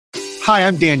Hi,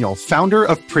 I'm Daniel, founder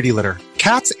of Pretty Litter.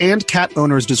 Cats and cat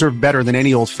owners deserve better than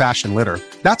any old-fashioned litter.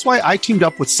 That's why I teamed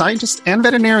up with scientists and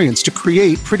veterinarians to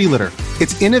create Pretty Litter.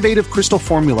 Its innovative crystal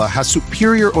formula has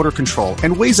superior odor control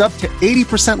and weighs up to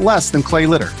 80% less than clay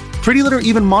litter. Pretty Litter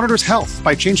even monitors health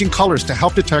by changing colors to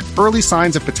help detect early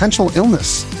signs of potential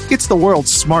illness. It's the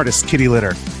world's smartest kitty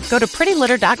litter. Go to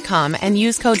prettylitter.com and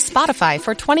use code SPOTIFY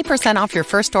for 20% off your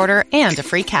first order and a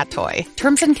free cat toy.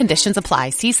 Terms and conditions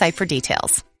apply. See site for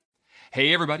details.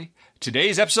 Hey everybody,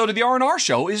 today's episode of the R&R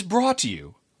Show is brought to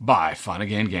you by Fun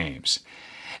Again Games.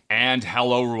 And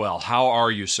hello, Ruel. How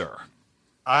are you, sir?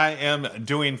 I am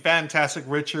doing fantastic,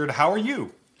 Richard. How are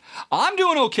you? I'm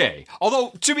doing okay. Although,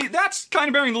 to me, that's kind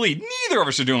of bearing the lead. Neither of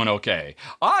us are doing okay.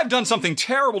 I've done something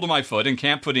terrible to my foot and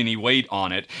can't put any weight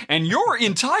on it. And your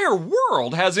entire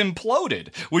world has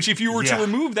imploded, which if you were to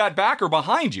remove that backer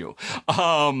behind you.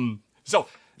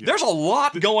 There's a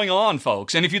lot going on,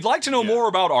 folks, and if you'd like to know more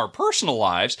about our personal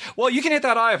lives, well, you can hit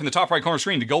that eye up in the top right corner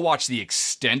screen to go watch the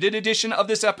extended edition of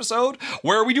this episode,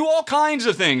 where we do all kinds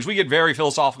of things. We get very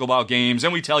philosophical about games,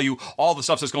 and we tell you all the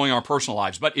stuff that's going on in our personal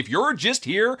lives. But if you're just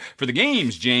here for the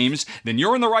games, James, then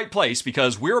you're in the right place,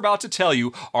 because we're about to tell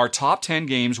you our top 10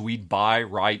 games we'd buy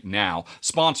right now,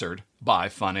 sponsored by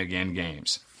Fun Again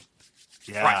Games.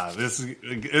 Yeah, right. This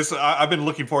is. I've been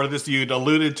looking forward to this. You'd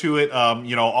alluded to it.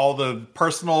 All the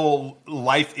personal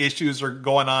life issues are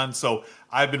going on, so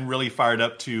I've been really fired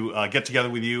up to get together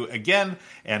with you again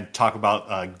and talk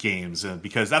about games,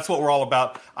 because that's what we're all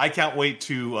about. I can't wait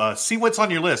to see what's on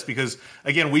your list, because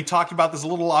again, we talked about this a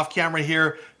little off camera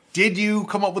here. Did you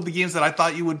come up with the games that I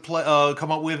thought you would come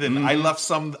up with? And I left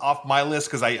some off my list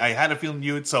because I had a feeling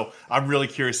you would. So I'm really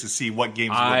curious to see what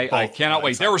games I cannot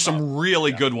wait. There were some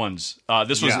really good ones.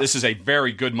 This is a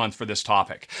very good month for this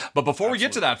topic. But before we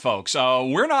get to that, folks,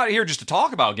 we're not here just to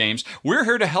talk about games. We're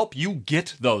here to help you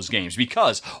get those games,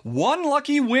 because one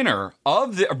lucky winner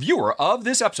of the viewer of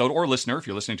this episode, or listener, if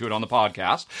you're listening to it on the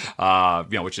podcast,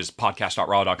 which is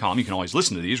podcast.raw.com, you can always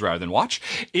listen to these rather than watch,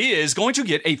 is going to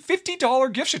get a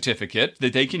 $50 gift certificate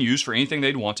that they can use for anything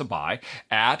they'd want to buy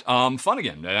at Fun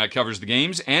Again. That covers the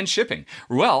games and shipping.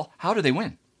 Ruel, how do they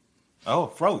win? Oh,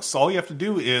 folks, all you have to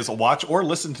do is watch or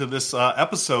listen to this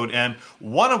episode, and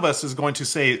one of us is going to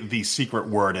say the secret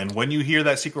word. And when you hear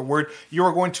that secret word, you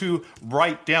are going to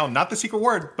write down, not the secret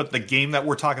word, but the game that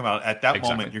we're talking about. At that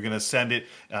moment, you're going to send it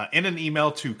in an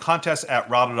email to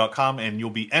contest@rado.com, and you'll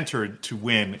be entered to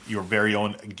win your very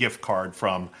own gift card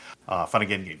from Fun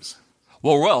Again Games.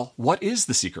 Well, what is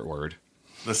the secret word?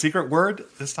 The secret word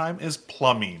this time is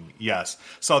plumbing. Yes.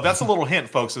 So that's a little hint,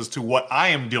 folks, as to what I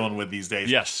am dealing with these days.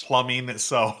 Yes. Plumbing.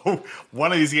 So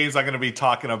one of these games I'm going to be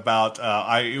talking about,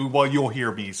 you'll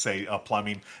hear me say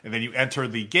plumbing, and then you enter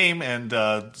the game and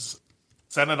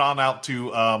send it on out to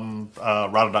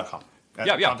Rado.com.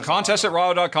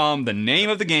 Contest@raw.com, the name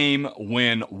of the game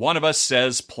when one of us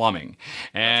says plumbing.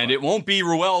 And it won't be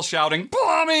Ruel shouting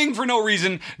plumbing for no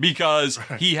reason, because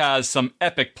he has some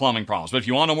epic plumbing problems. But if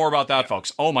you want to know more about that,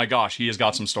 folks, oh my gosh, he has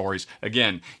got some stories.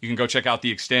 Again, you can go check out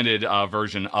the extended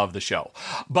version of the show.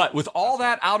 But with all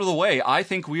that out of the way, I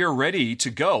think we are ready to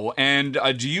go. And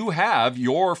do you have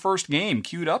your first game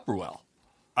queued up, Ruel?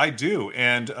 I do.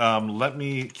 And let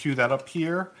me cue that up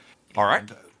here. All right.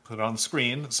 Put it on the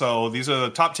screen. So these are the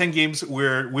top 10 games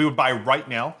we would buy right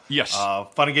now. Yes.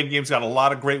 Fun Again Games got a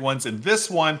lot of great ones. And this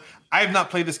one, I have not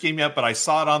played this game yet, but I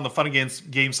saw it on the Fun Again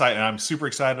game site, and I'm super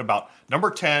excited about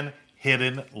number 10,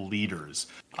 Hidden Leaders.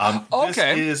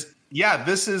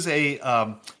 This is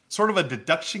a sort of a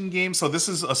deduction game. So this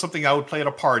is something I would play at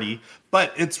a party,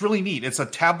 but it's really neat. It's a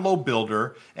tableau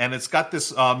builder, and it's got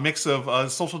this mix of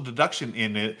social deduction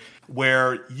in it,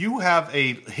 where you have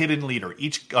a hidden leader.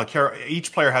 Each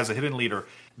player has a hidden leader.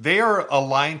 They are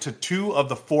aligned to 2 of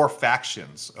the 4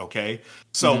 factions, okay?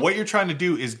 So what you're trying to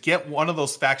do is get one of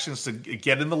those factions to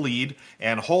get in the lead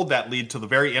and hold that lead to the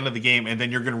very end of the game, and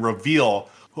then you're going to reveal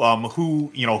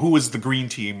who is the green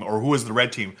team or who is the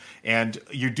red team. And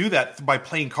you do that by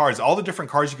playing cards. All the different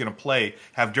cards you're going to play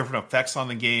have different effects on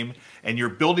the game, and you're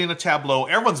building a tableau.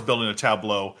 Everyone's building a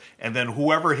tableau, and then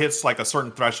whoever hits like a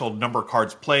certain threshold number of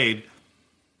cards played,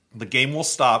 the game will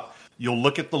stop. You'll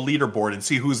look at the leaderboard and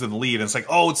see who's in the lead. And it's like,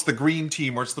 oh, it's the green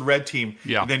team or it's the red team.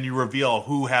 Yeah. And then you reveal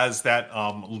who has that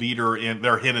leader in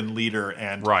their hidden leader.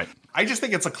 And I just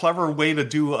think it's a clever way to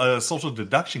do a social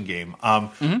deduction game.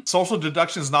 Social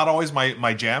deduction is not always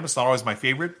my jam. It's not always my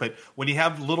favorite. But when you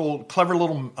have clever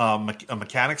little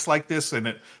mechanics like this, and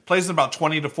it plays in about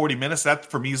 20 to 40 minutes, that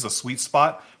for me is a sweet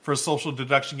spot for a social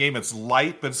deduction game. It's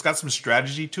light, but it's got some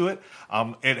strategy to it.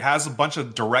 It has a bunch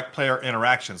of direct player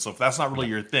interaction. So if that's not really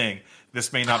your thing,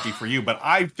 this may not be for you. But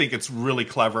I think it's really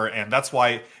clever, and that's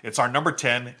why it's our number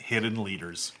 10, Hidden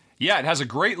Leaders. Yeah, it has a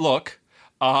great look.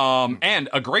 And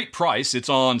a great price. It's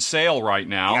on sale right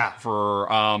now for.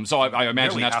 So I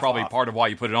imagine that's probably part of why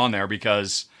you put it on there,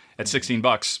 because at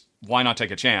 $16, why not take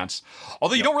a chance?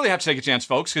 Although you don't really have to take a chance,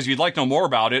 folks, because if you'd like to know more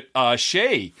about it,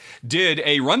 Shay did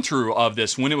a run through of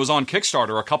this when it was on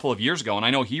Kickstarter a couple of years ago, and I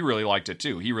know he really liked it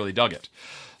too. He really dug it.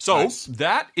 So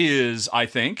that is, I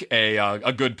think,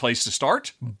 a good place to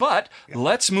start. But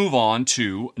let's move on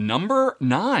to number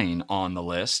 9 on the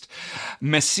list,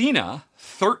 Messina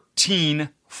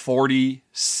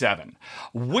 1347,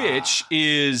 which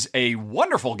is a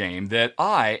wonderful game that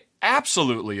I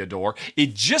absolutely adore.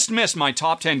 It just missed my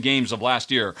top 10 games of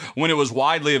last year when it was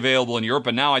widely available in Europe,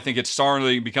 and now I think it's starting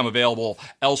to become available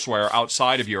elsewhere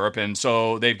outside of Europe, and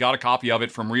so they've got a copy of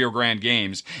it from Rio Grande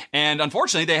Games, and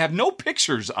unfortunately they have no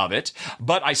pictures of it,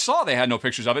 but I saw they had no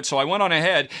pictures of it, so I went on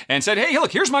ahead and said, hey,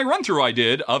 look, here's my run-through I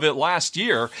did of it last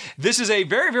year. This is a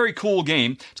very, very cool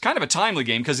game. It's kind of a timely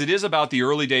game because it is about the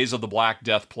early days of the Black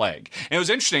Death Plague. And it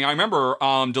was interesting. I remember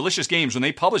Delicious Games, when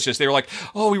they published this, they were like,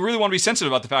 oh, we really want to be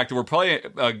sensitive about the fact that we're playing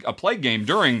a plague game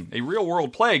during a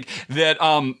real-world plague, that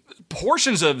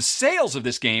portions of sales of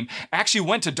this game actually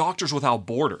went to Doctors Without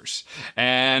Borders.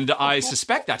 And I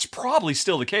suspect that's probably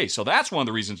still the case. So that's one of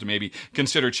the reasons to maybe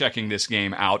consider checking this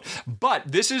game out. But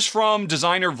this is from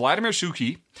designer Vladimir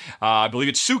Suki. I believe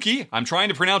it's Suki. I'm trying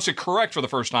to pronounce it correct for the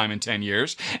first time in 10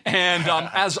 years. And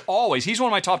as always, he's one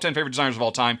of my top 10 favorite designers of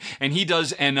all time, and he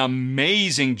does an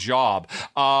amazing job.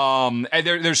 And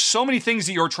there's so many things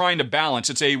that you're trying to balance.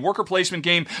 It's a worker placement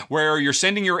game where you're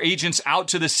sending your agents out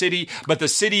to the city, but the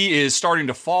city is starting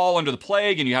to fall under the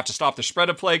plague, and you have to stop the spread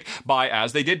of plague by,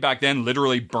 as they did back then,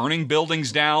 literally burning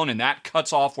buildings down, and that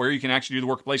cuts off where you can actually do the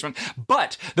worker placement.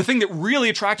 But the thing that really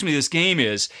attracts me to this game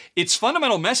is its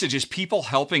fundamental message is people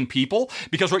helping people,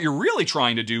 because what you're really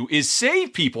trying to do is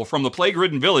save people from the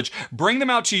plague-ridden village, bring them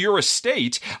out to your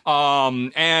estate,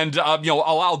 and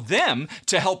allow them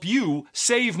to help you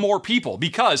save more people,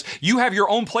 because you have your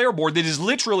own player board that is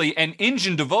literally an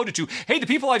engine devoted to, hey, the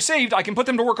people I've saved, I can put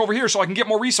them to work over here so I can get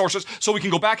more resources so we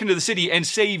can go back into the city and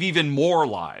save even more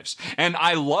lives. And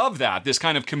I love that, this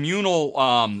kind of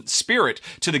communal spirit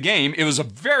to the game. It was a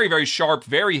very, very sharp,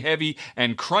 very heavy,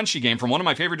 and crunchy game from one of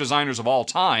my favorite designers of all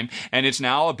time, and it's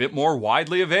now a bit more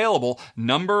widely available.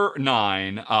 Number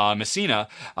 9, Messina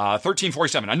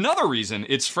 1347. Another reason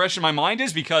it's fresh in my mind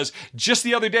is because just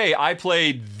the other day I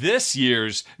played this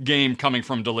year's game coming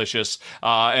from Delicious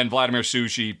and Vladimir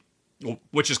Sushi,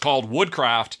 which is called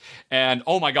Woodcraft, and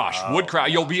oh my gosh, Woodcraft,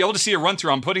 you'll be able to see a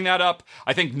run-through. I'm putting that up,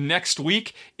 I think, next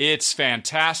week. It's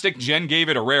fantastic. Jen gave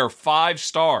it a rare 5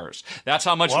 stars. That's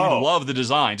how much we love the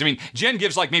designs. I mean, Jen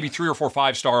gives like maybe 3 or 4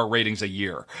 5-star ratings a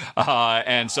year.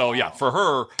 And so, yeah, for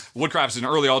her, Woodcraft is an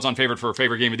early odds-on favorite for a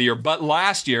favorite game of the year. But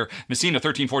last year, Messina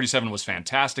 1347 was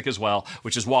fantastic as well,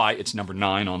 which is why it's number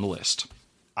 9 on the list.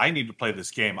 I need to play this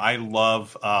game. I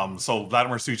love, so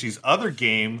Vladimir Suchi's other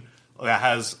game that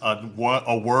has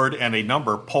a word and a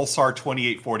number, Pulsar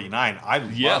 2849. I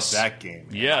love that game.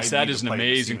 Man. Yes, that is an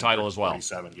amazing title as well.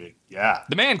 Game. Yeah.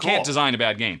 The man can't design a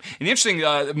bad game. And the interesting,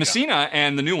 Messina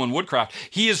and the new one, Woodcraft,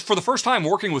 he is for the first time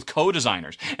working with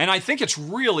co-designers. And I think it's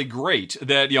really great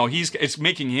that, it's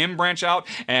making him branch out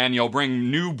and, bring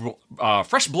new,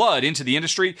 fresh blood into the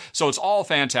industry. So it's all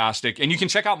fantastic. And you can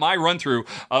check out my run-through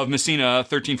of Messina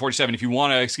 1347 if you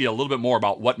want to see a little bit more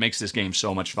about what makes this game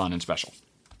so much fun and special.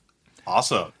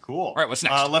 Awesome. Cool. All right, what's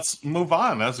next? Let's move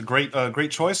on. That's a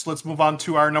great choice. Let's move on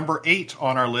to our number 8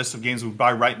 on our list of games we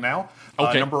buy right now.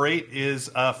 Okay. Number 8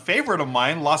 is a favorite of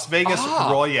mine, Las Vegas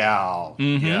Royale.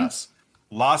 Mm-hmm. Yes.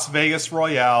 Las Vegas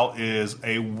Royale is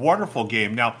a wonderful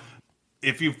game. Now,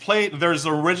 if you've played, there's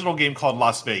an original game called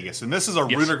Las Vegas, and this is a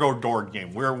Rudiger Dorn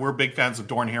game. We're big fans of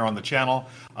Dorn here on the channel.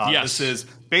 This is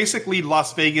basically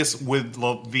Las Vegas with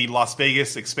the Las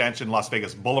Vegas expansion, Las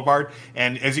Vegas Boulevard.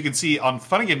 And as you can see on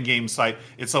Funnigan Games site,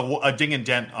 it's a ding and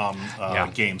dent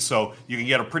game, so you can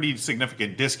get a pretty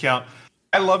significant discount.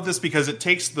 I love this because it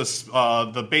takes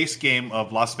the base game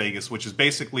of Las Vegas, which is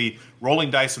basically rolling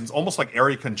dice and almost like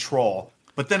area control.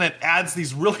 But then it adds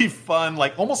these really fun,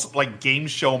 almost like game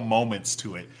show moments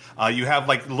to it. You have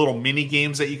little mini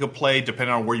games that you can play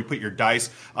depending on where you put your dice.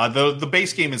 The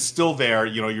base game is still there.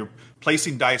 You're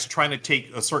placing dice, trying to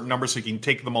take a certain number so you can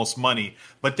take the most money.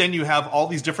 But then you have all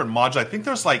these different modules. I think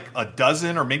there's a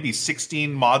dozen or maybe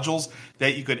 16 modules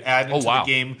that you could add into the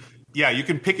game. Yeah, you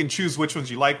can pick and choose which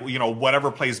ones you like.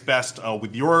 Whatever plays best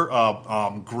with your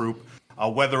group.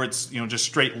 Whether it's just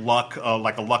straight luck,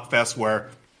 like a luck fest where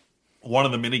one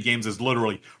of the mini games is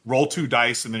literally roll 2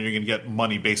 dice and then you're going to get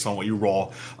money based on what you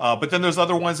roll. But then there's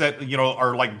other ones that,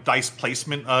 are like dice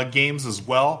placement games as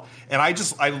well. And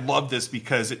I love this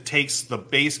because it takes the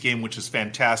base game, which is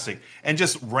fantastic, and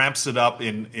just ramps it up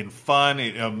in fun.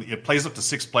 It plays up to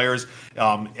 6 players,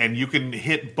 and you can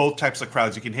hit both types of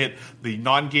crowds. You can hit the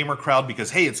non-gamer crowd because,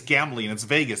 hey, it's gambling, it's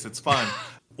Vegas, it's fun.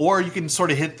 Or you can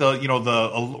sort of hit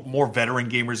the more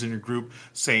veteran gamers in your group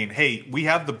saying, hey, we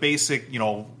have the basic,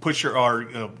 push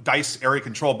our dice area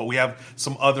control, but we have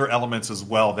some other elements as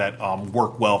well that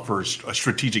work well for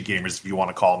strategic gamers, if you want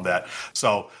to call them that.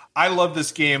 So I love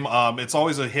this game. It's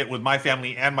always a hit with my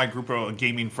family and my group of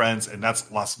gaming friends, and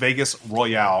that's Las Vegas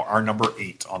Royale, our number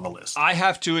 8 on the list. I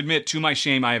have to admit, to my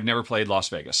shame, I have never played Las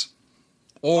Vegas.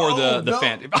 Or the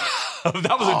fan.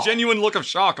 That was a genuine look of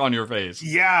shock on your face.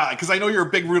 Yeah, because I know you're a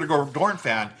big Rudiger Dorn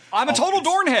fan. I'm a total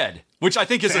Dorn head, which I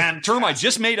think is fantastic. A term I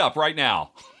just made up right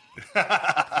now.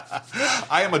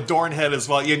 I am a Dorn head as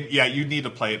well. Yeah, you need to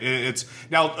play it. It's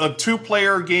now a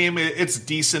 2-player game. It's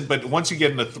decent, but once you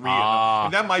get into 3,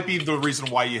 and that might be the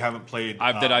reason why you haven't played.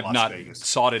 I've not Vegas.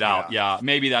 Sought it out. Yeah,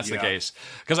 maybe that's the case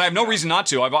because I have no reason not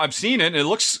to. I've seen it. And it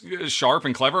looks sharp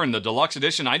and clever. And the deluxe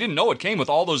edition, I didn't know it came with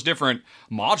all those different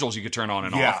modules you could turn on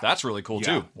and off. That's really cool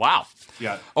too. Wow.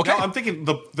 Yeah. Okay. Now, I'm thinking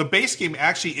the base game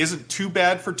actually isn't too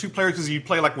bad for 2 players because you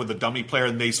play like with a dummy player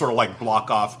and they sort of like block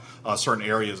off certain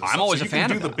areas. I'm always a fan of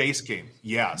that. You can do the base game.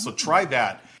 Yeah. So try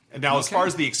that. And now, as far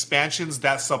as the expansions,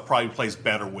 that stuff probably plays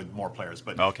better with more players.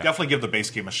 But definitely give the base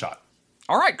game a shot.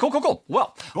 All right, cool.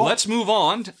 Well, let's move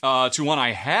on to one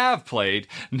I have played.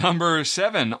 Number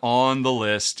 7 on the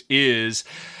list is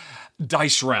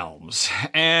Dice Realms.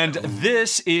 And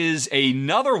this is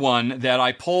another one that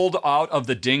I pulled out of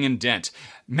the Ding and Dent.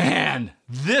 Man,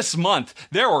 this month,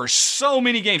 there were so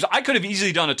many games. I could have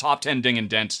easily done a top 10 Ding and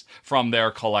Dents from their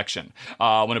collection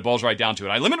when it boils right down to it.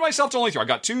 I limited myself to only 3. I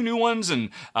got 2 new ones and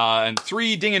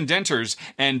 3 Ding and Denters,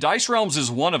 and Dice Realms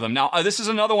is one of them. Now, this is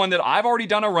another one that I've already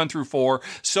done a run-through for,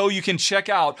 so you can check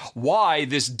out why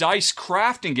this dice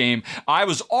crafting game, I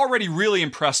was already really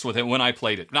impressed with it when I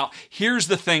played it. Now, here's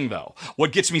the thing, though.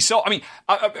 What gets me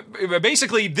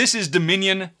basically, this is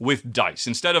Dominion with dice.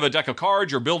 Instead of a deck of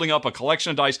cards, you're building up a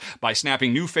collection of dice by snapping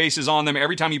new faces on them.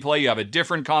 Every time you play, you have a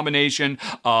different combination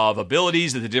of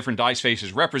abilities that the different dice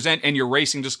faces represent, and you're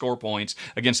racing to score points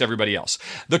against everybody else.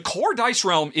 The core Dice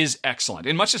Realm is excellent,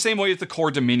 in much the same way that the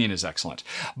core Dominion is excellent.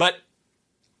 But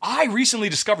I recently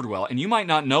discovered, and you might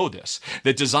not know this,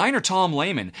 that designer Tom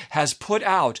Lehman has put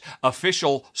out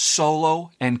official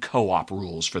solo and co-op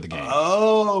rules for the game.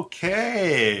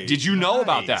 Okay. Did you know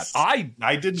about that?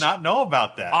 I did not know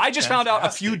about that. I just found out a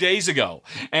few days ago,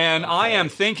 and I am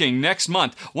thinking next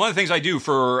month, one of the things I do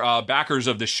for backers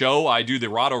of the show, I do the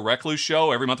Rado Recluse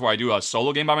show every month where I do a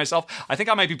solo game by myself. I think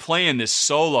I might be playing this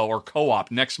solo or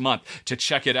co-op next month to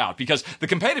check it out, because the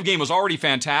competitive game was already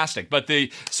fantastic, but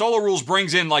the solo rules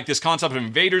brings in like this concept of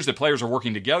invaders that players are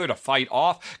working together to fight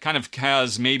off, kind of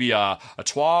has maybe a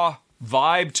Troyes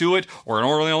vibe to it, or an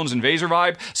Orleans Invader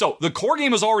vibe. So the core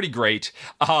game is already great,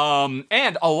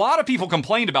 and a lot of people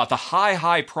complained about the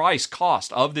high price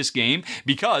cost of this game,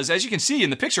 because as you can see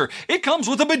in the picture, it comes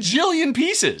with a bajillion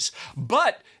pieces.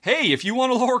 But hey, if you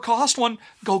want a lower cost one,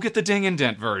 go get the Ding and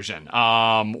Dent version,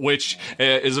 which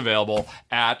is available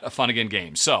at Fun Again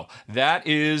Games. So that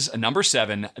is number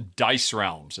 7, Dice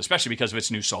Realms, especially because of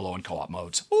its new solo and co-op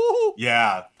modes. Ooh.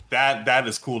 Yeah. That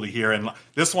is cool to hear. And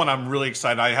this one, I'm really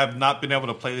excited. I have not been able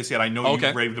to play this yet. I know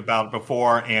you've raved about it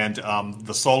before. And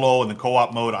the solo and the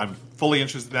co-op mode, I'm fully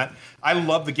interested in that. I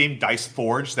love the game Dice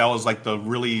Forge. That was like the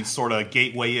really sort of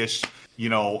gateway-ish,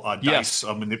 dice,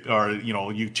 or,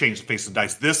 you change the face of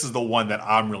dice. This is the one that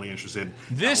I'm really interested in.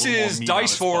 This is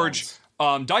Dice Forge.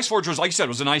 Dice Forge was, like you said,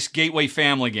 was a nice gateway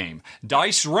family game.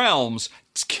 Dice Realms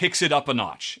kicks it up a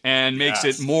notch and makes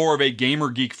it more of a gamer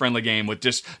geek friendly game with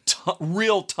just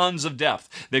real tons of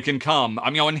depth that can come.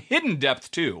 And hidden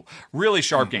depth too. Really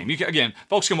sharp game.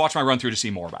 Folks can watch my run through to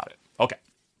see more about it. Okay.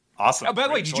 Awesome. By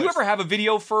the way, did you ever have a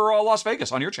video for Las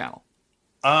Vegas on your channel?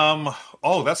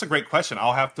 That's a great question.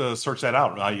 I'll have to search that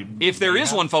out. If there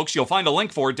is one, folks, you'll find a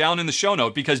link for it down in the show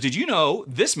note, because did you know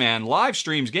this man live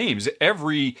streams games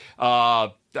every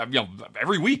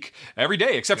week, every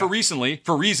day, except for recently,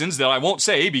 for reasons that I won't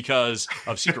say because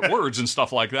of secret words and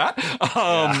stuff like that.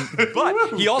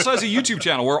 But he also has a YouTube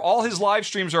channel where all his live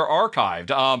streams are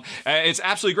archived. It's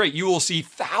absolutely great. You will see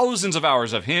thousands of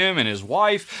hours of him and his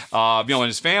wife, and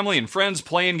his family and friends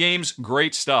playing games.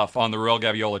 Great stuff on the Real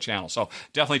Gaviola channel. So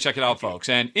definitely check it out, folks.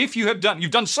 And if you've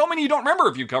done so many, you don't remember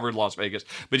if you covered Las Vegas,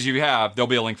 but if you have, there'll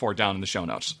be a link for it down in the show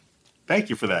notes. Thank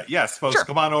you for that. Yes, folks,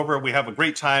 Come on over. We have a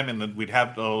great time, and we'd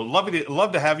have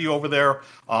love to have you over there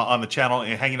on the channel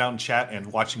and hanging out and chat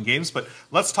and watching games. But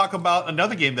let's talk about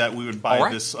another game that we would buy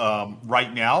this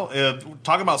right now.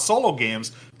 Talking about solo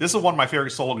games, this is one of my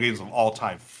favorite solo games of all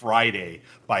time, Friday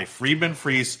by Friedman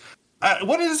Freese.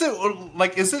 What is it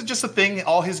like? Is it just a thing?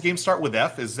 All his games start with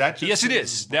F. Is that just yes? It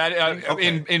is that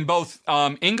in both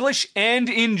English and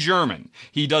in German.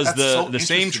 He does the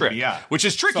same trick, which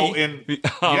is tricky.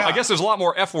 So I guess there's a lot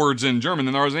more F words in German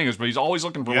than there is in English, but he's always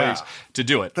looking for ways to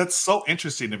do it. That's so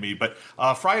interesting to me. But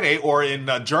Friday, or in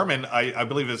German, I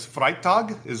believe is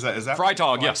Freitag. Is that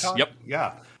Freitag? Yes. Yep.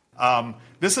 Yeah.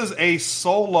 This is a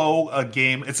solo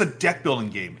game. It's a deck building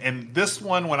game. And this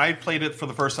one, when I played it for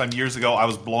the first time years ago, I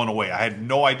was blown away. I had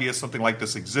no idea something like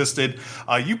this existed.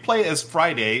 You play as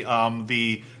Friday,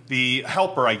 the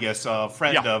helper, I guess,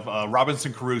 friend of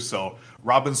Robinson Crusoe.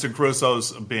 Robinson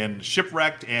Crusoe's been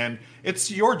shipwrecked, and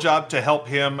it's your job to help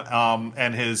him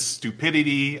and his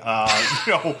stupidity,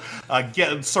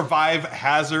 survive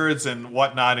hazards and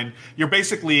whatnot. And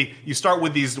you start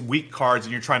with these weak cards,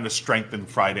 and you're trying to strengthen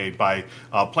Friday by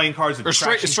playing cards and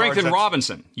strengthen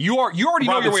Robinson. You already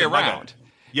know your way around.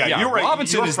 Yeah, you're right.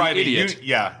 Robinson is Friday. The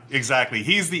idiot. Exactly.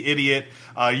 He's the idiot.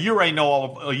 You already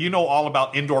know all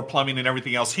about indoor plumbing and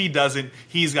everything else. He doesn't.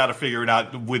 He's got to figure it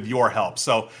out with your help.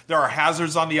 So there are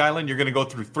hazards on the island. You're going to go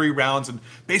through 3 rounds, and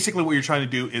basically what you're trying to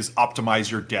do is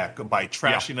optimize your deck by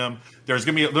trashing them. There's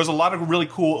a lot of really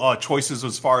cool choices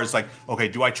as far as like, okay,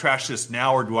 do I trash this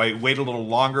now or do I wait a little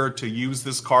longer to use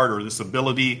this card or this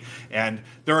ability? And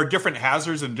there are different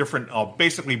hazards and different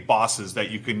basically bosses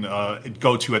that you can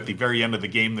go to at the very end of the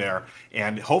game there.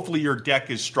 And hopefully your deck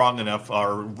is strong enough,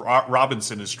 or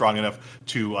Robinson is strong enough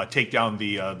to take down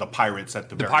the pirates at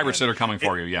the very pirates end. That are coming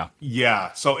for you. Yeah.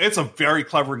 Yeah. So it's a very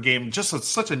clever game. Just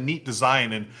such a neat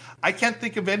design. And I can't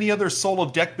think of any other solo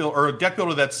deck builder or a deck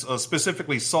builder that's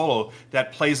specifically solo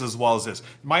that plays as well as this.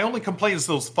 My only complaint is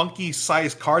those funky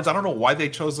size cards. I don't know why they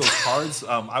chose those cards.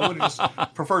 I would have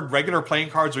just preferred regular playing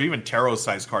cards or even tarot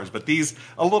size cards, but these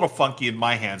a little funky in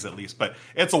my hands at least. But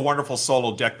it's a wonderful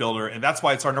solo deck builder, and that's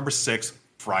why it's our number 6,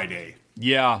 Friday.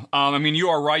 Yeah, you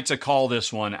are right to call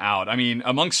this one out.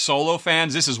 Amongst solo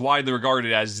fans, this is widely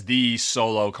regarded as the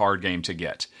solo card game to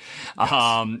get.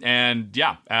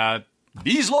 Yes.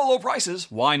 These low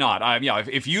prices, why not?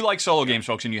 If you like solo games,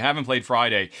 folks, and you haven't played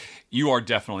Friday, you are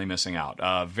definitely missing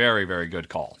out. Very, very good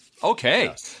call. Okay,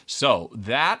 yes. So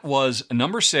that was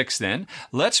number 6 then.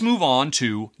 Let's move on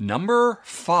to number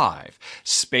 5,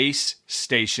 Space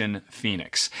Station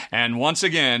Phoenix. And once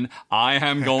again, I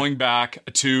am going back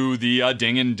to the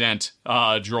Ding and Dent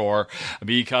drawer,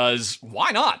 because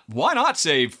why not? Why not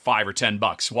save $5 or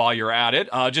 $10 while you're at it?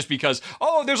 Just because,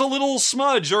 there's a little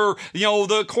smudge, or,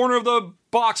 the corner of the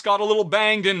box got a little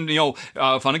banged, and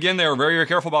Fun Again, they are very, very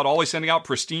careful about always sending out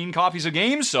pristine copies of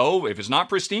games. So if it's not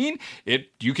pristine,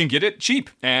 you can get it cheap,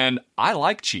 and I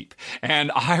like cheap,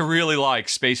 and I really like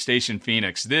Space Station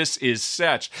Phoenix. This is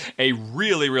such a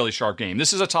really, really sharp game.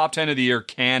 This is a top 10 of the year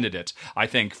candidate, I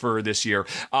think, for this year.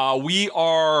 We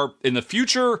are in the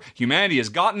future. Humanity has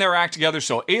gotten their act together,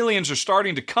 so aliens are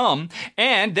starting to come,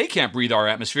 and they can't breathe our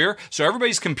atmosphere. So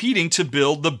everybody's competing to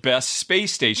build the best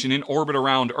space station in orbit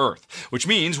around Earth, which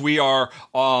means we are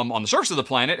on the surface of the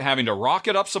planet having to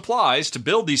rocket up supplies to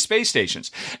build these space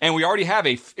stations. And we already have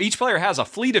each player has a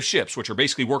fleet of ships, which are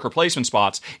basically worker placement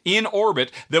spots in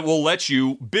orbit that will let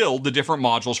you build the different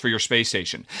modules for your space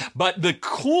station. But the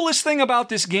coolest thing about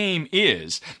this game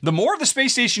is the more of the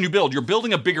space station you build, you're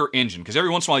building a bigger engine, because every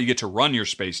once in a while you get to run your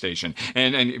space station.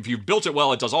 And if you've built it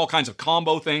well, it does all kinds of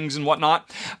combo things and whatnot.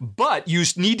 But you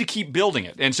need to keep building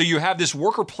it. And so you have this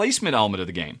worker placement element of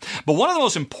the game. But one of the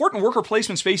most important worker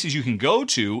placement spaces you can go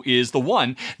to is the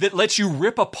one that lets you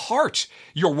rip apart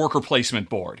your worker placement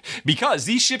board. Because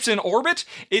these ships in orbit,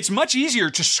 it's much easier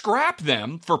to scrap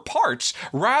them for parts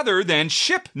rather than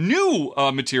ship new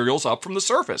materials up from the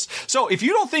surface. So if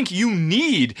you don't think you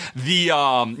need the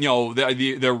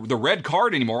red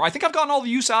card anymore, I think I've gotten all the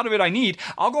use out of it I need.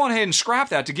 I'll go on ahead and scrap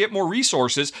that to get more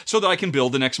resources so that I can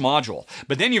build the next module.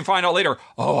 But then you find out later,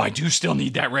 I do still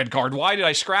need that red card. Why did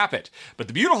I scrap it? But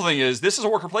the beautiful thing is, this is a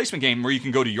worker placement game where you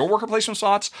can go to your worker placement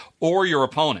slots or your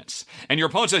opponent's. And your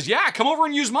opponent says, yeah, come over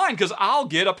and use mine because I'll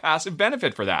get a passive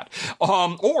benefit for that.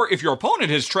 Or if your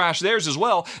opponent has trashed theirs as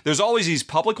well, there's always these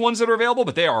public ones that are available,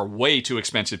 but they are way too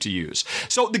expensive to use.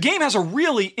 So the game has a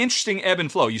really interesting ebb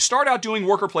and flow. You start out doing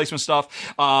worker placement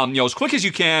stuff, as quick as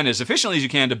you can, as efficiently as you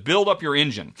can to build up your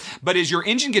engine. But as your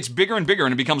engine gets bigger and bigger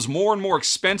and it becomes more and more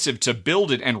expensive to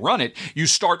build it and run it, you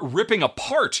start ripping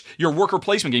apart your worker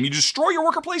placement game. You destroy your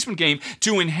worker placement game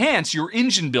to enhance it's your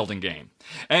engine building game.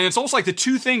 And it's almost like the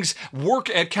two things work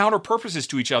at counter purposes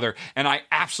to each other, and I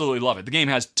absolutely love it. The game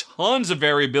has tons of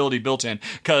variability built in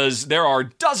because there are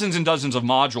dozens and dozens of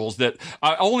modules that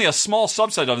only a small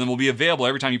subset of them will be available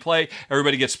every time you play.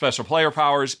 Everybody gets special player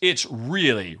powers. It's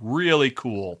really, really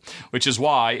cool, which is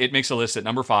why it makes a list at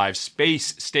number 5,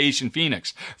 Space Station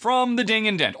Phoenix from the Ding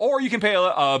and Dent. Or you can pay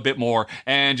a bit more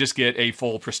and just get a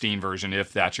full pristine version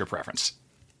if that's your preference.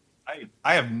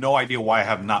 I have no idea why I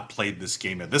have not played this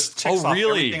game yet. This ticks off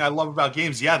everything I love about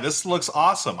games. Yeah, this looks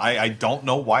awesome. I don't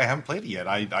know why I haven't played it yet.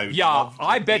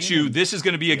 I bet you this is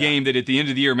going to be a game that at the end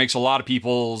of the year makes a lot of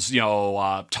people's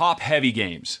top heavy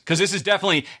games, because this is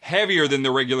definitely heavier than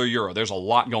the regular Euro. There's a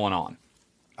lot going on.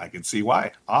 I can see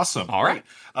why. Awesome. All right.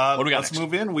 What do we got Let's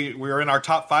move in. We're in our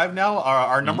top 5 now.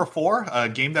 Our number 4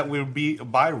 game that we'll be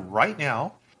by right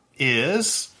now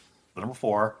is number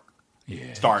 4,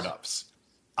 Startups.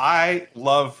 I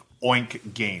love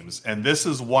Oink games, and this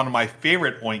is one of my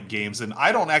favorite Oink games, and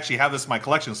I don't actually have this in my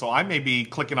collection, so I may be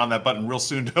clicking on that button real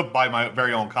soon to buy my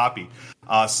very own copy.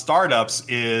 Startups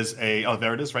is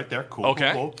there it is right there. Cool.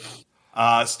 Okay. Cool.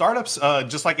 Startups,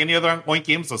 just like any other Oink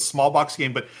game, is a small box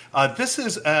game, but this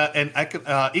is an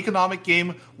economic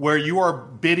game where you are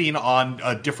bidding on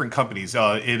different companies.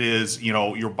 It is,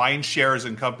 you're buying shares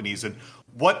in companies, and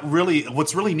what's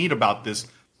really neat about this,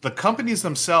 the companies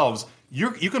themselves, you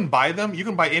can buy them. You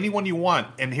can buy anyone you want.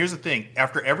 And here's the thing.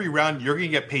 After every round, you're going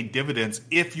to get paid dividends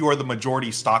if you are the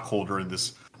majority stockholder in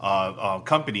this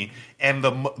company. And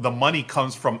the money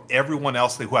comes from everyone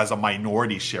else who has a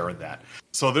minority share in that.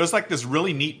 So there's like this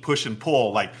really neat push and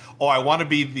pull. Like, I want to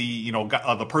be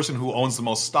the person who owns the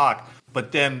most stock.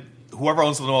 But then whoever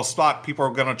owns the most stock, people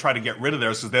are going to try to get rid of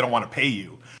theirs because they don't want to pay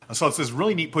you. So it's this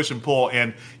really neat push and pull,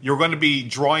 and you're going to be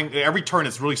drawing every turn.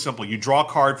 It's really simple. You draw a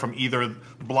card from either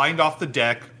blind off the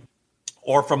deck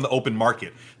or from the open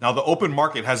market. Now, the open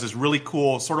market has this really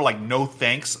cool sort of like no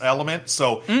thanks element.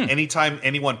 So anytime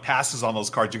anyone passes on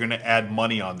those cards, you're going to add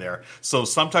money on there. So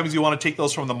sometimes you want to take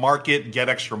those from the market, get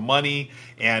extra money,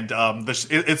 and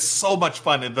it's so much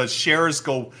fun. The shares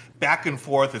go back and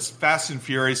forth. It's fast and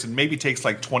furious, and maybe takes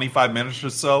like 25 minutes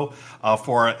or so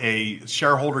for a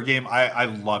shareholder game. I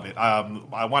love it.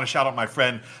 I want to shout out my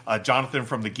friend Jonathan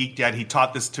from the Geek Dad. He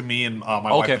taught this to me and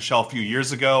my wife Michelle a few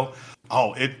years ago.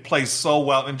 Oh, it plays so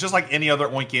well. And just like any other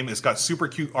Oink game, it's got super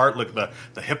cute art. Look,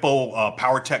 the Hippo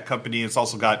Power Tech company. It's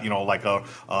also got, like a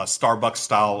Starbucks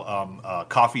style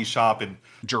coffee shop and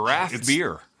Giraffe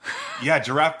beer. Yeah,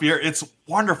 Giraffe beer. It's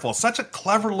wonderful. Such a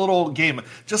clever little game.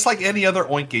 Just like any other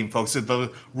Oink game, folks.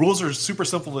 The rules are super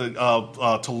simple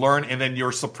to learn, and then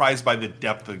you're surprised by the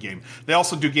depth of the game. They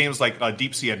also do games like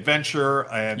Deep Sea Adventure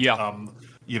and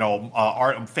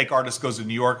Fake Artist Goes to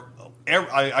New York.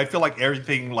 I feel like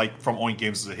everything from Oink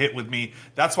games is a hit with me.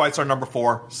 That's why it's our number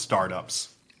 4,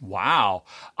 Startups. Wow.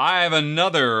 I have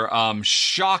another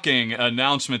shocking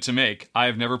announcement to make. I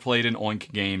have never played an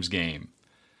Oink Games game.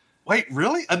 Wait,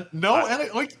 really? No?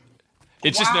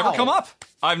 It's just never come up.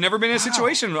 I've never been in a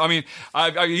situation. I mean,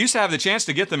 I used to have the chance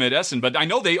to get them at Essen, but I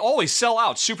know they always sell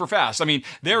out super fast. I mean,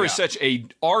 there is such a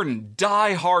ardent,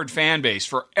 die-hard fan base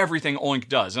for everything Oink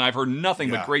does, and I've heard nothing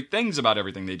but great things about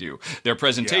everything they do. Their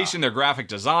presentation, their graphic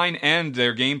design, and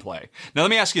their gameplay. Now,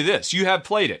 let me ask you this. You have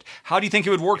played it. How do you think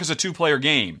it would work as a 2-player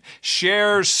game?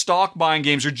 Shares, stock buying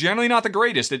games are generally not the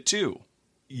greatest at 2.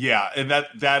 Yeah, and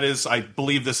that is, I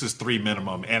believe this is 3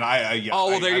 minimum. And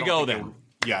there you go then.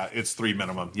 Yeah, it's 3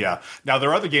 minimum. Yeah. Now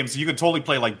there are other games you can totally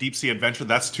play, like Deep Sea Adventure.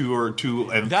 That's 2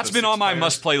 and that's been on my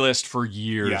must-play list for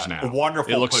years now.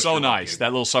 Wonderful. It looks so nice.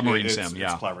 That little submarine sim.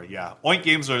 It's clever. Yeah. Oink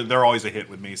games they're always a hit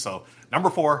with me. So number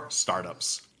 4,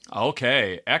 Startups.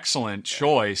 Okay, excellent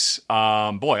choice.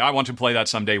 Boy, I want to play that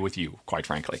someday with you, quite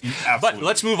frankly. Absolutely. But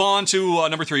let's move on to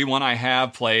number 3, one I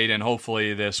have played, and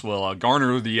hopefully this will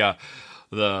garner the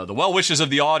well wishes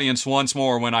of the audience once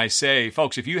more when I say,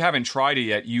 folks, if you haven't tried it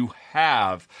yet, you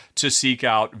have to seek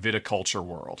out Viticulture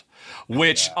World.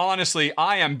 Which, honestly,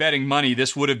 I am betting money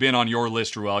this would have been on your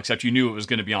list, Ruel, except you knew it was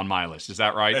going to be on my list. Is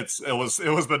that right? It was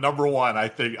the number 1.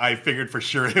 I figured for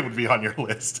sure it would be on your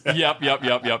list. Yep.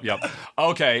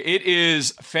 Okay, it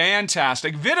is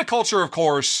fantastic. Viticulture, of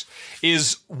course,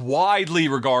 is widely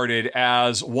regarded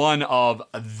as one of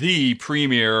the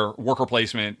premier worker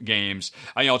placement games.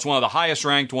 It's one of the highest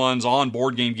ranked ones on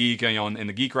Board Game Geek, in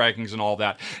the Geek rankings and all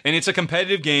that. And it's a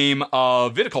competitive game game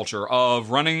of viticulture, of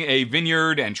running a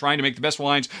vineyard and trying to make the best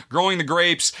wines, growing the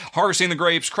grapes, harvesting the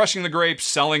grapes, crushing the grapes,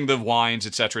 selling the wines,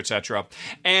 etc., etc.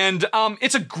 And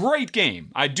it's a great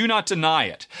game. I do not deny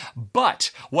it.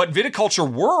 But what Viticulture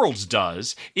Worlds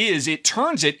does is it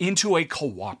turns it into a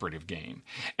cooperative game.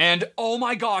 And oh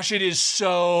my gosh, it is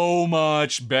so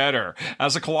much better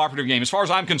as a cooperative game, as far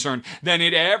as I'm concerned, than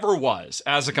it ever was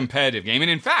as a competitive game.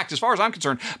 And in fact, as far as I'm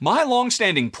concerned, my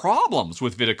long-standing problems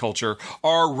with Viticulture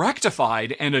are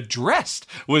rectified and addressed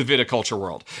with Viticulture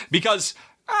World. Because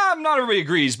not everybody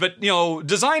agrees, but,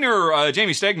 designer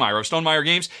Jamie Stegmaier of Stonemaier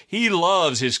Games, he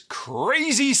loves his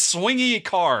crazy swingy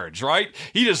cards, right?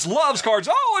 He just loves cards.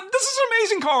 Oh, this is an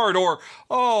amazing card. Or,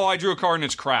 oh, I drew a card and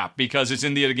it's crap because it's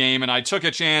in the game and I took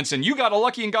a chance and you got a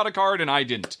lucky and got a card and I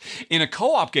didn't. In a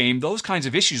co-op game, those kinds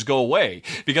of issues go away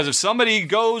because if somebody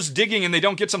goes digging and they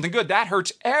don't get something good, that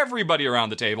hurts everybody around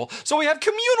the table. So we have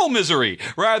communal misery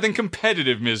rather than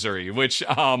competitive misery, which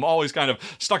always kind of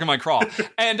stuck in my craw.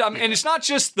 And it's not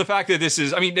just the fact that this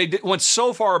is, they went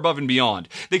so far above and beyond.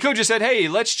 They could have just said, hey,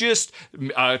 let's just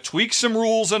tweak some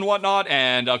rules and whatnot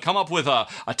and come up with a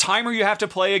timer you have to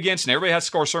play against and everybody has to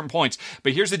score certain points.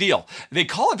 But here's the deal. They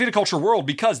call it Viticulture World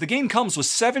because the game comes with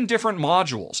 7 different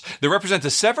modules that represent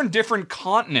the 7 different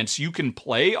continents you can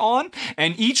play on,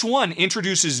 and each one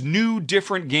introduces new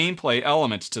different gameplay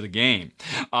elements to the game.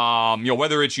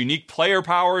 Whether it's unique player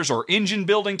powers or engine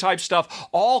building type stuff,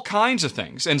 all kinds of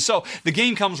things. And so the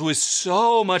game comes with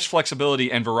so much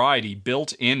flexibility and variety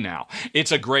built in now.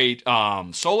 It's a great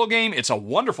solo game. It's a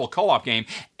wonderful co-op game.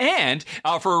 And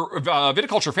for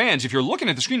Viticulture fans, if you're looking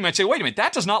at the screen, you might say, wait a minute,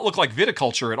 that does not look like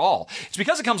Viticulture at all. It's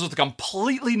because it comes with a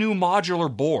completely new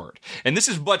modular board. And this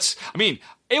is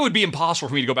it would be impossible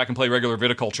for me to go back and play regular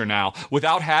Viticulture now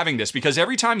without having this, because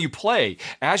every time you play,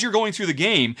 as you're going through the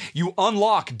game, you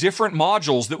unlock different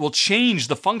modules that will change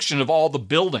the function of all the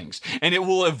buildings, and it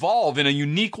will evolve in a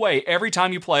unique way every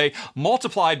time you play,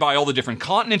 multiplied by all the different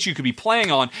continents you could be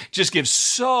playing on. Just gives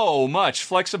so much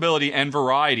flexibility and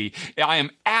variety. I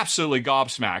am absolutely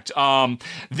gobsmacked.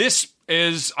 This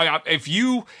is,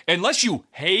 unless you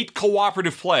hate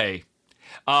cooperative play,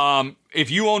 if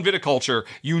you own Viticulture,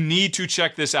 you need to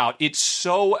check this out. It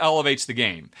so elevates the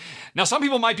game. Now, some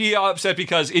people might be upset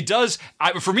because it does,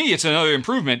 for me, it's another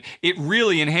improvement. It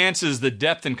really enhances the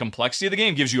depth and complexity of the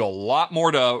game, gives you a lot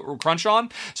more to crunch on.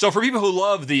 So for people who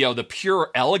love the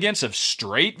pure elegance of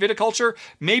straight Viticulture,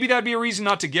 maybe that'd be a reason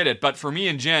not to get it. But for me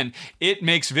and Jen, it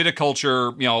makes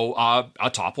Viticulture, a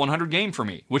top 100 game for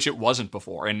me, which it wasn't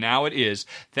before. And now it is,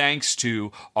 thanks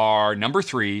to our number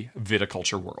 3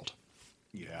 Viticulture World.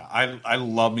 Yeah, I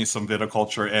love me some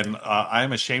Viticulture, and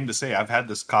I'm ashamed to say I've had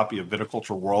this copy of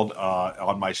Viticulture World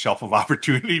on my shelf of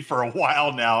opportunity for a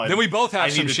while now. And then we both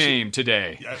have some shame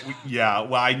today.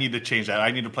 Well, I need to change that.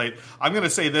 I need to play it. I'm going to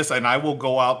say this, and I will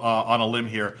go out on a limb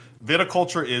here.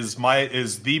 Viticulture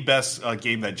is the best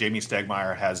game that Jamie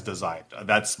Stegmaier has designed.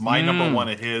 That's my number 1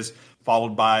 of his,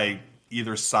 followed by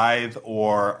either Scythe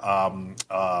or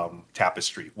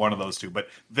Tapestry, one of those two. But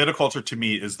Viticulture, to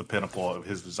me, is the pinnacle of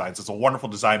his designs. It's a wonderful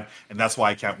design, and that's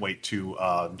why I can't wait to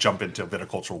jump into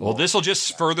Viticulture World. Well, this will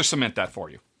just further cement that for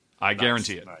you. I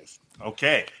guarantee it. Nice.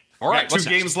 Okay. All right. Got 2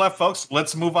 games left, folks.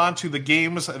 Let's move on to the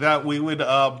games that we would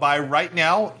buy right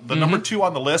now. The number 2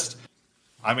 on the list,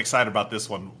 I'm excited about this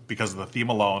one because of the theme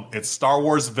alone. It's Star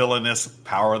Wars Villainous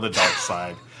Power of the Dark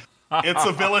Side. It's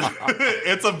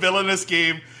a villainous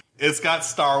game. It's got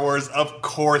Star Wars. Of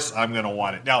course, I'm going to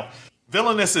want it. Now,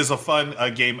 Villainous is a fun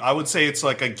game. I would say it's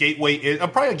like a gateway,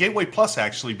 probably a gateway plus,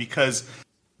 actually, because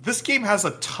this game has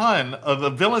a ton of the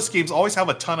villainous games. Always have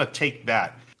a ton of take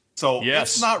that. So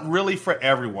it's not really for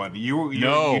everyone. You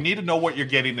need to know what you're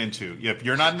getting into. If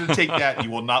you're not going to take that, you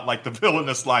will not like the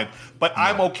Villainous line. But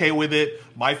I'm okay with it.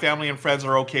 My family and friends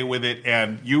are okay with it.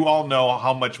 And you all know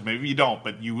how much, maybe you don't,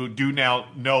 but you do now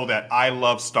know that I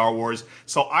love Star Wars.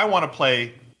 So I want to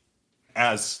play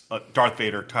as Darth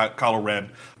Vader, Kylo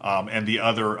Ren, and the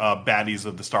other baddies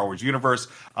of the Star Wars universe.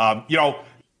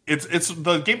 It's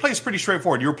the gameplay is pretty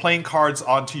straightforward. You're playing cards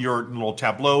onto your little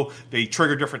tableau. They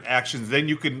trigger different actions. Then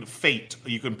you can fate.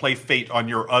 You can play fate on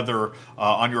your other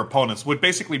on your opponents, would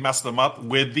basically mess them up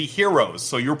with the heroes.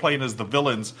 So you're playing as the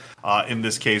villains in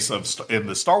this case in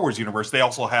the Star Wars universe. They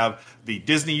also have the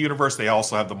Disney universe. They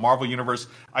also have the Marvel universe.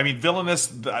 I mean, Villainous,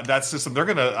 that system.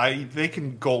 They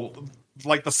can go.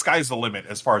 Like the sky's the limit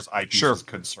as far as IP is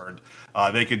concerned.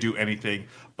 They could do anything.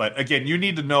 But again, you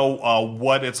need to know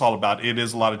what it's all about. It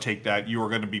is a lot of take that. You are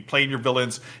going to be playing your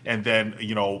villains, and then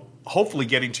hopefully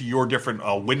getting to your different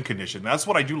win condition. That's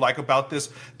what I do like about this.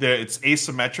 It's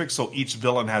asymmetric, so each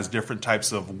villain has different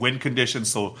types of win conditions.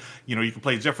 So, you know, you can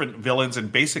play different villains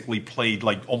and basically play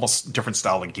like almost different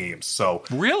style of games. So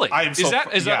really, is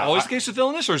that always the case with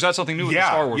Villainous, or is that something new with the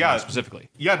Star Wars specifically?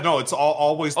 Yeah, no, it's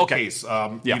always the case.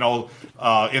 You know,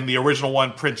 in the original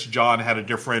one, Prince John had a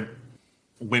different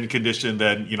win condition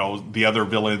than, you know, the other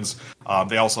villains.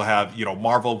 They also have, you know,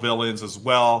 Marvel villains as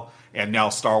well, and now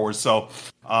Star Wars. So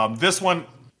this one,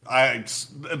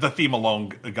 the theme alone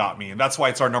got me, and that's why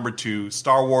it's our number 2,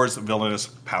 Star Wars Villainous: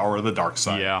 Power of the Dark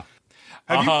Side. Yeah.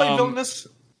 Have you played Villainous?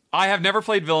 I have never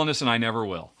played Villainous, and I never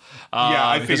will.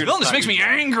 I figured Villainous makes me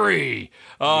angry.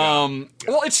 Well,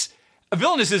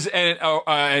 Villainous is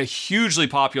a hugely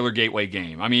popular gateway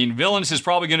game. I mean, Villainous is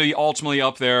probably going to be ultimately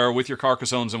up there with your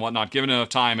Carcassones and whatnot, given enough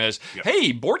time as,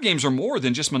 hey, board games are more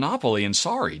than just Monopoly and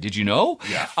Sorry. Did you know?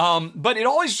 Yeah. But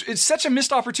it's such a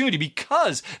missed opportunity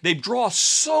because they draw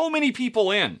so many people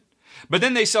in. But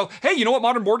then they say, hey, you know what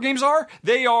modern board games are?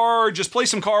 They are just play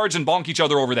some cards and bonk each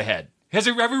other over the head. Have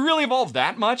we really evolved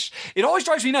that much? It always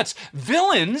drives me nuts.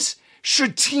 Villains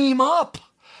should team up.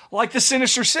 Like the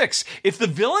Sinister Six. If the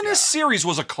Villainous series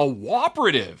was a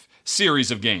cooperative series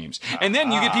of games, and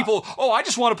then you get people, I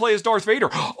just want to play as Darth Vader.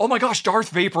 Oh my gosh, Darth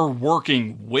Vader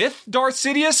working with Darth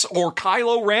Sidious or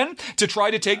Kylo Ren to try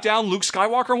to take down Luke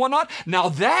Skywalker and whatnot. Now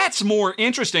that's more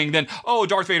interesting than,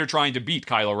 Darth Vader trying to beat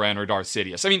Kylo Ren or Darth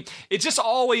Sidious. I mean, it's just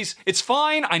always, it's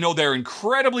fine. I know they're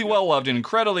incredibly well-loved and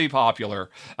incredibly popular.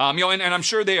 And I'm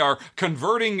sure they are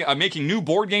converting, making new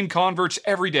board game converts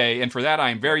every day, and for that I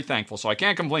am very thankful, so I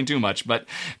can't complain too much, but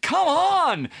come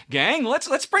on, gang,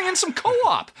 let's bring in some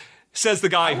co-op. Says the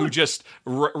guy who just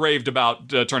raved about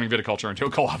turning Viticulture into a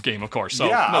co-op game, of course. So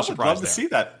yeah, no surprise I would love to see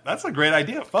that. That's a great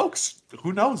idea, folks.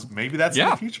 Who knows? Maybe that's in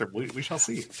the future. We shall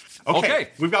see. Okay.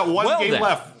 We've got one game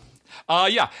left.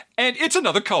 And it's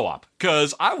another co-op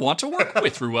because I want to work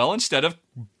with Ruel instead of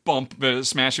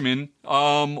smash him in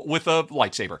with a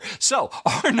lightsaber. So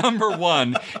our number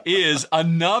 1 is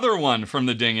another one from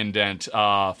the Ding and Dent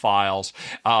files.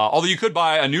 Although you could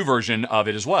buy a new version of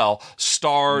it as well,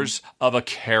 Stars of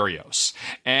Akarios.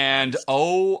 And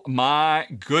oh my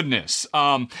goodness,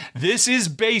 this is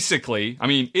basically, I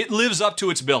mean, it lives up to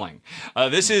its billing.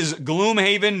 This is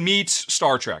Gloomhaven meets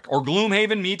Star Trek, or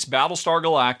Gloomhaven meets Battlestar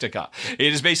Galactica.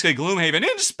 It is basically Gloomhaven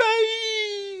in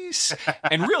space.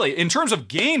 And really, in terms of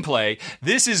gameplay,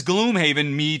 this is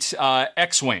Gloomhaven meets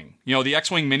X-Wing. You know, the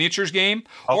X-Wing miniatures game,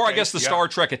 or I guess the Star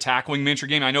Trek Attack Wing miniature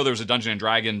game. I know there was a Dungeons &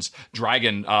 Dragons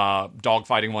dragon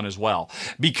dogfighting one as well.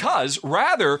 Because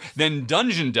rather than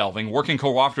dungeon delving, working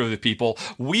cooperatively with people,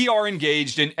 we are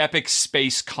engaged in epic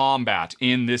space combat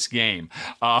in this game.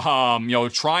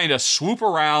 Trying to swoop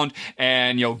around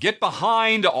and, get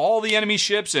behind all the enemy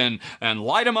ships and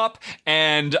light them up.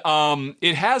 And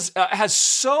it has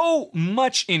so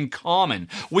much in common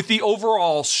with the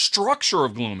overall structure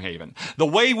of Gloomhaven. The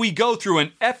way we go through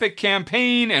an epic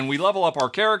campaign and we level up our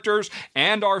characters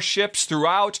and our ships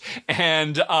throughout.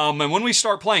 And when we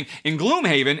start playing in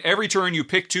Gloomhaven, every turn you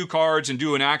pick 2 cards and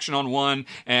do an action on one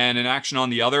and an action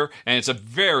on the other. And it's a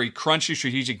very crunchy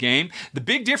strategic game. The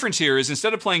big difference here is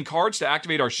instead of playing cards to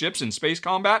activate our ships in space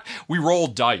combat, we roll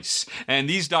dice. And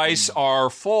these dice are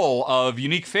full of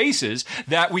unique faces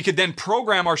that we could then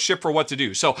program our ship for what to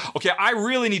do. So, I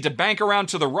really need to bank around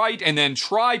to the right and then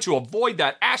try to avoid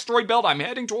that asteroid belt I'm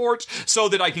heading towards so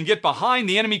that I can get behind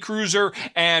the enemy cruiser,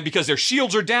 and because their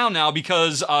shields are down now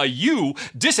because you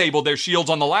disabled their shields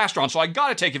on the last round, so I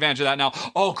gotta take advantage of that now.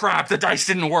 Oh crap, the dice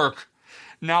didn't work.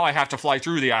 Now I have to fly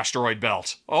through the asteroid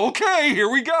belt. Okay, here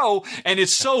we go. And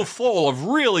it's so full of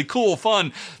really cool,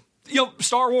 fun,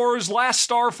 Star Wars, Last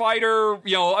Starfighter,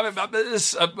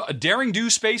 daring do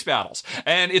space battles.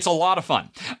 And it's a lot of fun.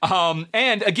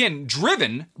 And again,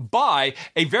 driven by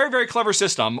a very, very clever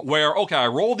system where, I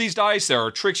roll these dice. There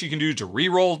are tricks you can do to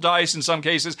re-roll dice in some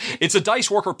cases. It's a dice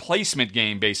worker placement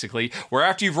game, basically, where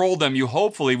after you've rolled them, you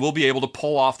hopefully will be able to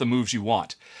pull off the moves you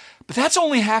want. But that's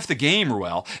only half the game,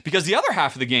 Ruel, because the other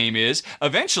half of the game is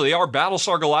eventually our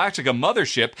Battlestar Galactica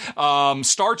mothership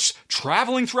starts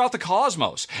traveling throughout the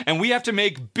cosmos, and we have to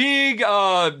make big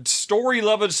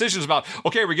story-level decisions about,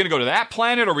 are we going to go to that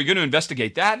planet? Are we going to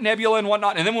investigate that nebula and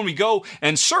whatnot? And then when we go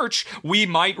and search, we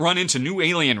might run into new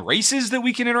alien races that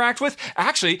we can interact with.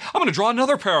 Actually, I'm going to draw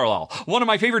another parallel. One of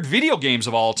my favorite video games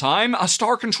of all time,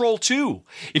 Star Control 2.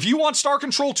 If you want Star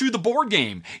Control 2, the board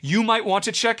game, you might want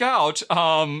to check out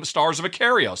Stars of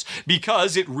Akarios,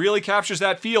 because it really captures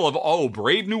that feel of,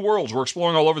 brave new worlds we're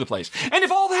exploring all over the place. And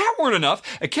if all that weren't enough,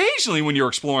 occasionally when you're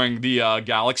exploring the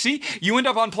galaxy, you end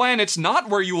up on planets not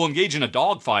where you will engage engage in a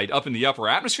dogfight up in the upper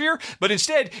atmosphere, but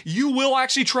instead you will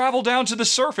actually travel down to the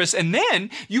surface, and then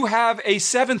you have a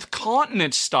Seventh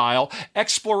Continent style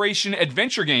exploration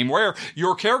adventure game where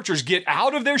your characters get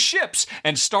out of their ships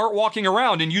and start walking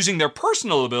around and using their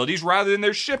personal abilities rather than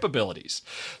their ship abilities.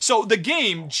 So the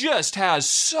game just has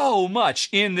so much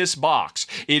in this box.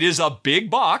 It is a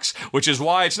big box, which is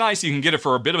why it's nice. You can get it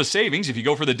for a bit of a savings if you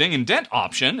go for the ding and dent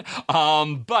option.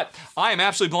 But I am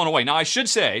absolutely blown away. Now, I should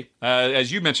say,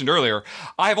 as you mentioned earlier,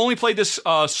 I have only played this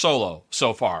solo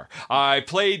so far. I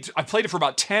played it for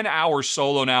about 10 hours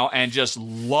solo now and just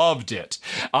loved it.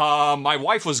 My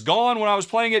wife was gone when I was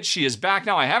playing it. She is back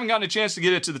now. I haven't gotten a chance to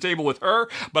get it to the table with her,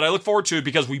 but I look forward to it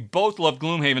because we both love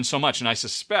Gloomhaven so much, and I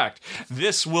suspect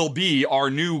this will be our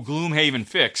new Gloomhaven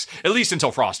fix, at least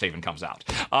until Frosthaven comes out.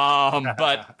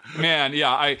 But man,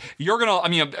 yeah,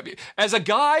 as a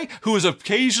guy who has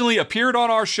occasionally appeared on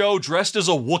our show dressed as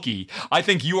a Wookiee, I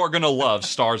think you are going to love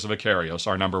Stars of Ikarios,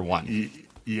 our number one.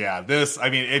 Yeah,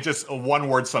 it just one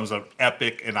word sums up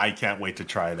epic, and I can't wait to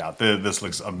try it out. This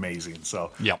looks amazing.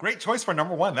 So, yep. Great choice for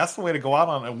number one. That's the way to go out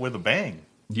on with a bang.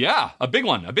 Yeah, a big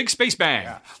one, a big space bang.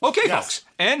 Yeah. Okay, yes. Folks,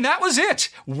 and that was it.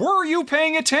 Were you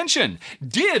paying attention?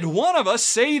 Did one of us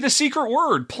say the secret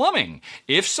word, plumbing?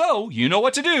 If so, you know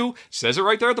what to do. Says it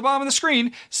right there at the bottom of the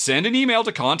screen. Send an email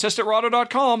to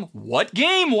contest@rahdo.com. What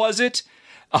game was it?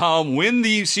 When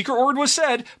the secret word was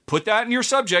said, put that in your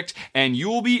subject, and you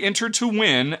will be entered to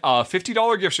win a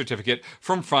 $50 gift certificate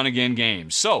from Fun Again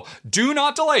Games. So do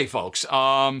not delay, folks. It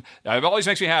always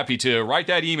makes me happy to write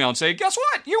that email and say, guess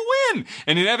what? You win!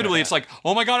 And inevitably, it's like,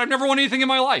 oh my God, I've never won anything in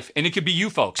my life. And it could be you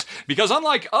folks. Because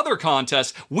unlike other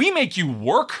contests, we make you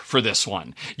work for this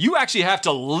one. You actually have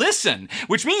to listen,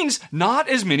 which means not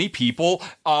as many people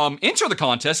enter the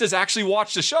contest as actually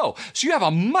watch the show. So you have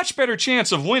a much better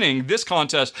chance of winning this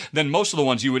contest than most of the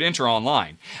ones you would enter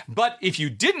online. But if you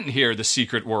didn't hear the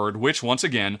secret word, which once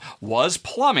again was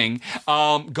plumbing,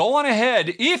 go on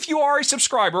ahead. If you are a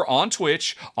subscriber on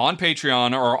Twitch, on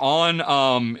Patreon, or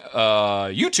on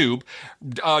YouTube,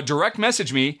 direct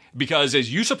message me, because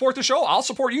as you support the show, I'll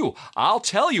support you. I'll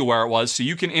tell you where it was so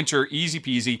you can enter easy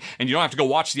peasy and you don't have to go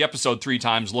watch the episode 3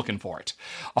 times looking for it.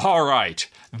 All right.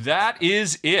 That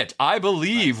is it. I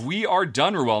believe we are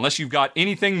done, Ruel, unless you've got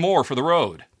anything more for the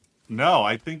road. No,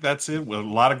 I think that's it. A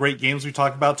lot of great games we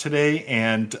talked about today,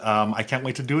 and I can't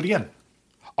wait to do it again.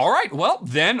 All right, well,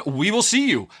 then we will see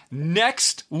you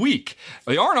next week.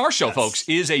 The R&R Show, yes, folks,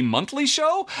 is a monthly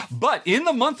show, but in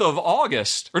the month of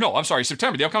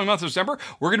September, the upcoming month of September,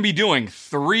 we're going to be doing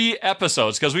 3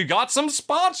 episodes because we've got some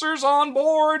sponsors on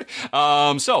board.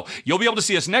 So you'll be able to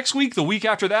see us next week, the week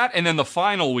after that, and then the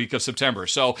final week of September.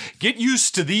 So get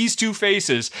used to these 2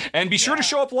 faces, and be sure to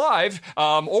show up live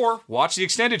or watch the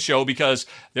extended show because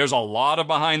there's a lot of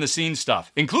behind-the-scenes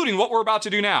stuff, including what we're about to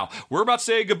do now. We're about to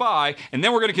say goodbye, and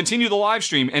then we're going to continue the live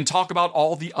stream and talk about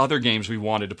all the other games we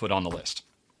wanted to put on the list.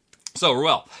 So,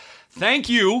 Ruel, thank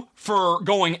you for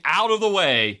going out of the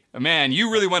way. Man,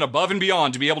 you really went above and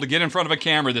beyond to be able to get in front of a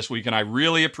camera this week, and I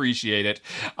really appreciate it.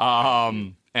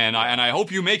 And I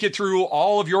hope you make it through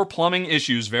all of your plumbing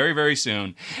issues very, very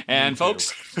soon. And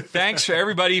folks, thanks to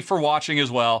everybody for watching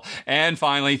as well. And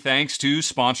finally, thanks to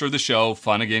sponsor of the show,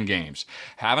 Fun Again Games.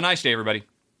 Have a nice day, everybody.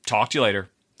 Talk to you later.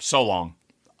 So long.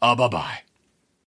 Bye-bye.